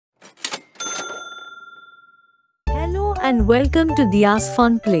and welcome to diyas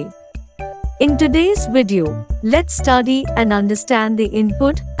Funplay. In today's video, let's study and understand the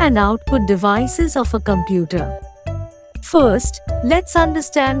input and output devices of a computer. First, let's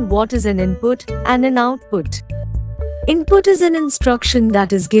understand what is an input and an output. Input is an instruction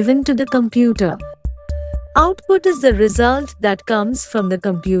that is given to the computer. Output is the result that comes from the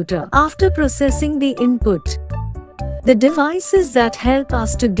computer after processing the input. The devices that help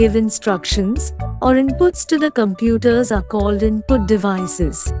us to give instructions or inputs to the computers are called input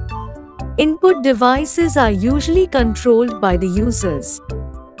devices. Input devices are usually controlled by the users.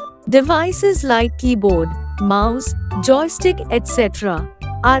 Devices like keyboard, mouse, joystick, etc.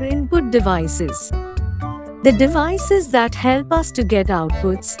 are input devices. The devices that help us to get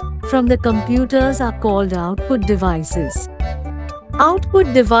outputs from the computers are called output devices.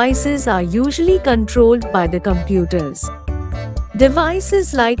 Output devices are usually controlled by the computers.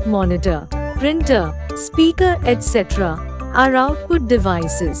 Devices like monitor, printer, speaker, etc. are output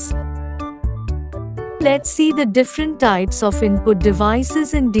devices. Let's see the different types of input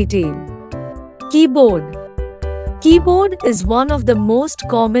devices in detail. Keyboard. Keyboard is one of the most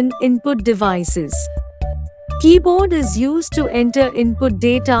common input devices. Keyboard is used to enter input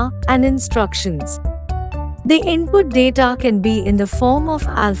data and instructions. The input data can be in the form of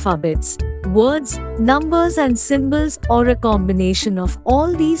alphabets, words, numbers and symbols, or a combination of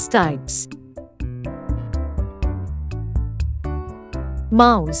all these types.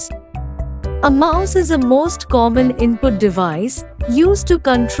 Mouse. A mouse is a most common input device used to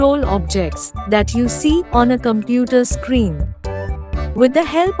control objects that you see on a computer screen. With the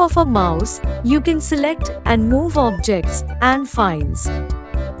help of a mouse, you can select and move objects and files.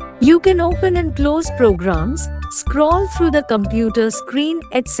 You can open and close programs, scroll through the computer screen,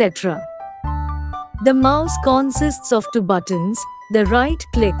 etc. The mouse consists of two buttons, the right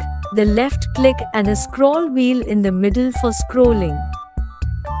click, the left click, and a scroll wheel in the middle for scrolling.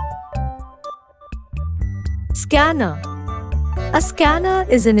 Scanner. A scanner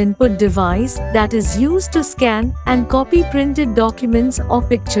is an input device that is used to scan and copy printed documents or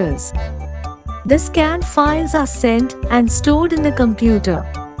pictures. The scanned files are sent and stored in the computer.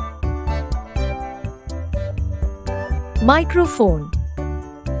 Microphone.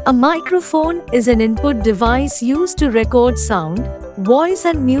 A microphone is an input device used to record sound, voice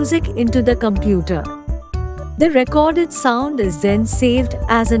and music into the computer. The recorded sound is then saved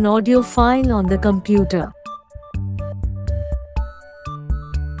as an audio file on the computer.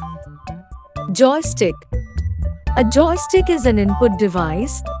 Joystick. A joystick is an input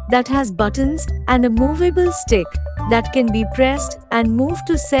device that has buttons and a movable stick that can be pressed and moved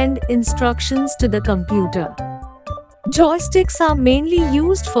to send instructions to the computer. Joysticks are mainly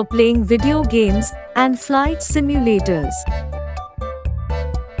used for playing video games and flight simulators.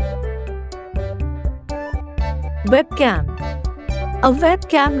 Webcam. A web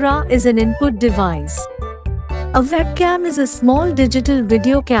camera is an input device. A webcam is a small digital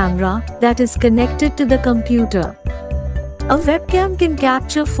video camera that is connected to the computer. A webcam can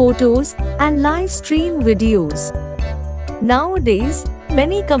capture photos and live stream videos. Nowadays,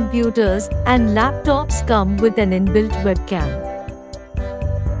 many computers and laptops come with an inbuilt webcam.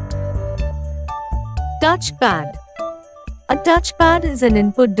 Touchpad. A touchpad is an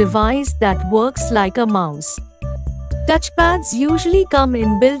input device that works like a mouse. Touchpads usually come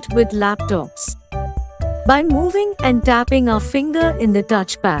inbuilt with laptops. By moving and tapping our finger in the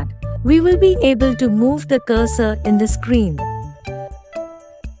touchpad, we will be able to move the cursor in the screen.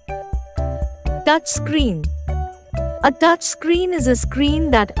 Touch screen. A touch screen is a screen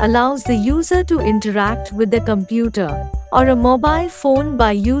that allows the user to interact with the computer or a mobile phone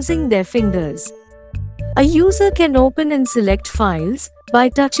by using their fingers. A user can open and select files by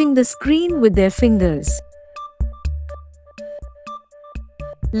touching the screen with their fingers.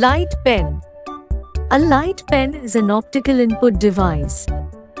 Light pen. A light pen is an optical input device.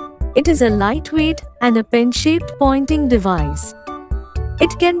 It is a lightweight and a pen-shaped pointing device.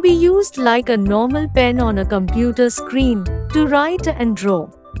 It can be used like a normal pen on a computer screen to write and draw.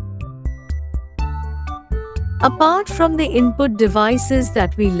 Apart from the input devices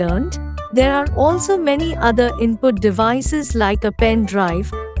that we learned, there are also many other input devices like a pen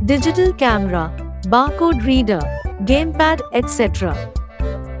drive, digital camera, barcode reader, gamepad, etc.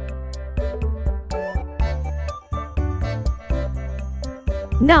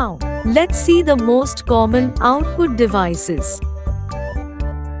 Now, let's see the most common output devices.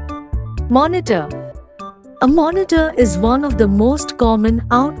 Monitor. A monitor is one of the most common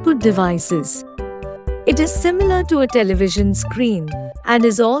output devices. It is similar to a television screen and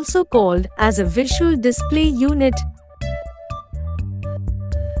is also called as a visual display unit.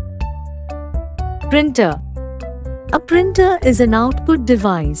 Printer. A printer is an output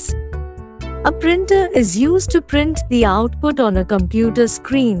device. A printer is used to print the output on a computer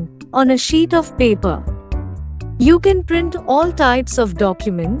screen, on a sheet of paper. You can print all types of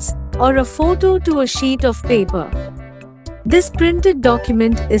documents or a photo to a sheet of paper. This printed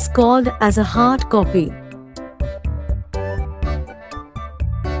document is called as a hard copy.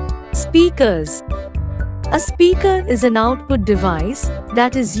 Speakers. A speaker is an output device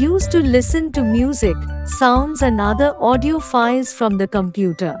that is used to listen to music, sounds and other audio files from the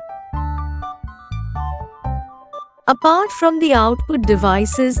computer. Apart from the output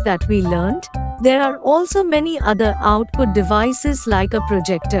devices that we learned, there are also many other output devices like a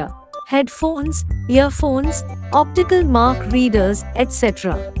projector, headphones, earphones, optical mark readers,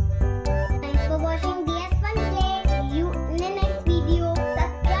 etc. Thanks for watching diyas Funplay. See you in the next video.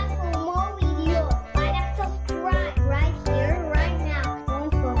 Subscribe for more videos. Why not subscribe right here, right now?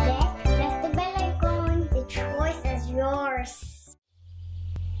 Don't forget, press the bell icon. The choice is yours.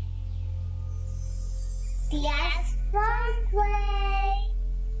 Diyas